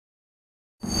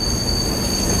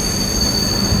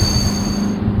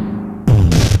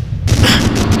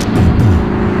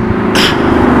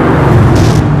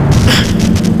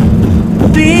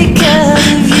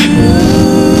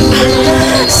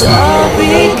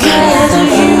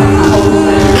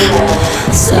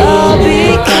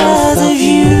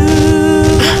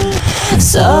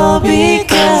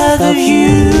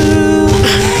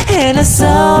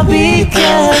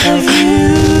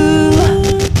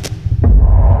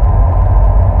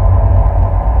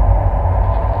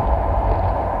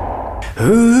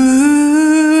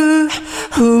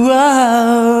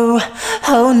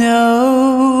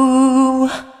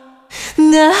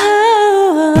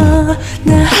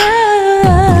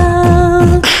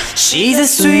She's the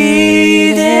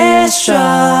sweetest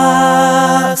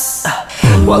drugs.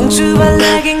 Won't you but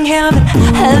I can help it,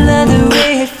 I love the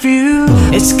way I feel.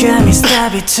 It's got me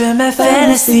stopping to my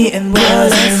fantasy and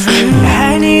wasn't real.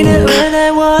 I need it when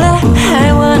I wanna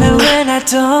when I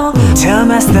don't. Tell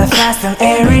myself I still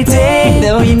every day,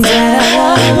 knowing that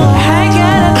I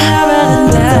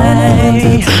gotta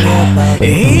die.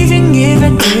 Even if I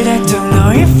did, I don't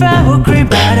know if I would agree,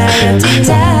 but I have to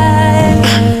die.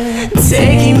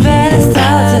 Taking back the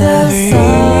thought of me,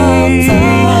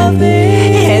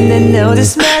 and I know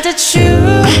this matter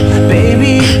true.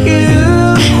 Baby,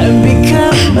 you have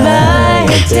become my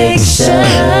addiction.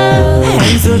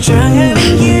 I'm so drunk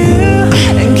having you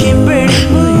and keep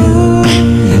burning you,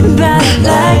 but I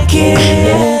like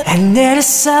it, and that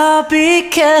is all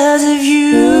because of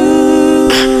you.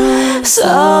 It's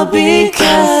all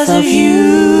because of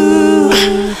you.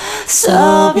 It's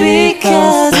all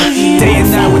because of you. Day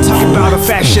and night we're talking about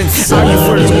affection. Are you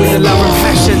flirting with the love and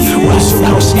passion？ 我的胸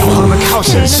口是你旁的靠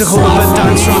枕，事后我们当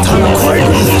然说他们快乐。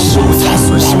是我太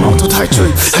损，是矛头太准，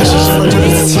还是想让这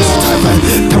彼此情绪太满？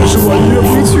他们说我越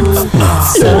回去，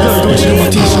两个都知我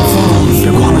地上风，月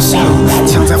光的时候，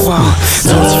墙在晃，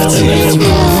走几个街已经不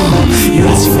梦，有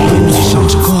了几个邻居上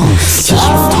着光，其实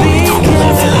我同一同的。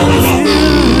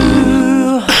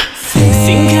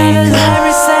Think of a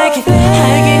every second,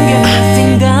 I can get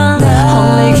nothing done.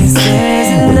 Only can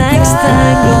say the next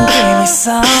time, don't give me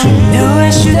some. No, I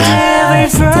should never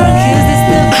forget, it's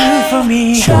no good for me.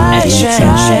 I try,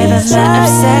 but my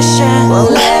obsession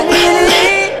won't let me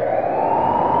leave.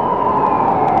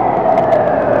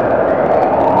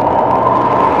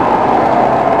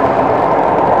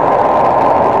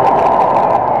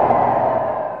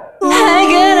 I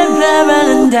gotta burn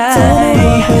and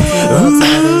die.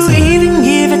 Ooh, even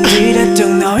if I did, I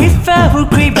don't know if I would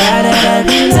agree, but I'd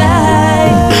die.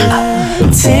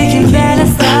 Taking back the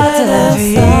thought of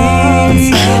you.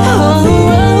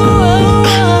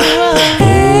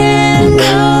 And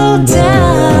no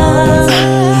doubt,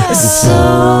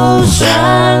 so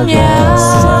strong, yeah.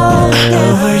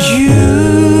 Over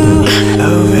you,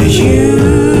 over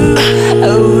you,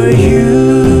 over you.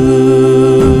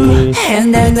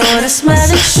 And I know this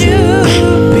matter true.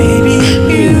 Baby,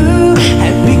 you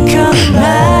have become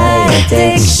my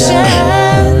addiction.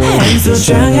 I'm so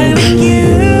drunk having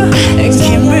you and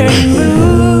keep burning you,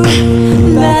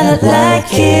 but I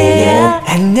like it,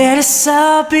 yeah. And that is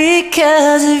all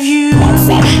because of you.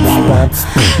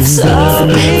 It's all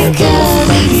because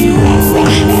of you.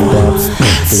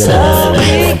 It's all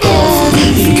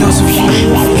Because of you,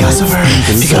 because of her,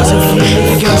 because of you,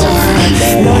 because of her.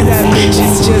 Knowing that bitch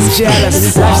is just jealous.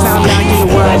 Lifestyle now, you're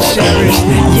the one I cherish.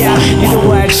 Yeah, you're the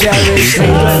one I cherish. 每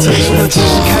段结束都只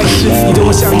是开始，你对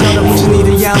我想要的不是你的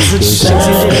样子，只是渐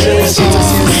渐认真的写着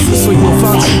写词，所以我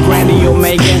放弃 Brandy 有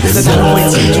Megan， 但他们会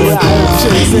记住爱我这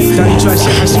一次。当你转身，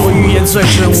还是我语言最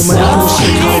准，我们的故事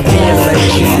靠一片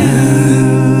legend。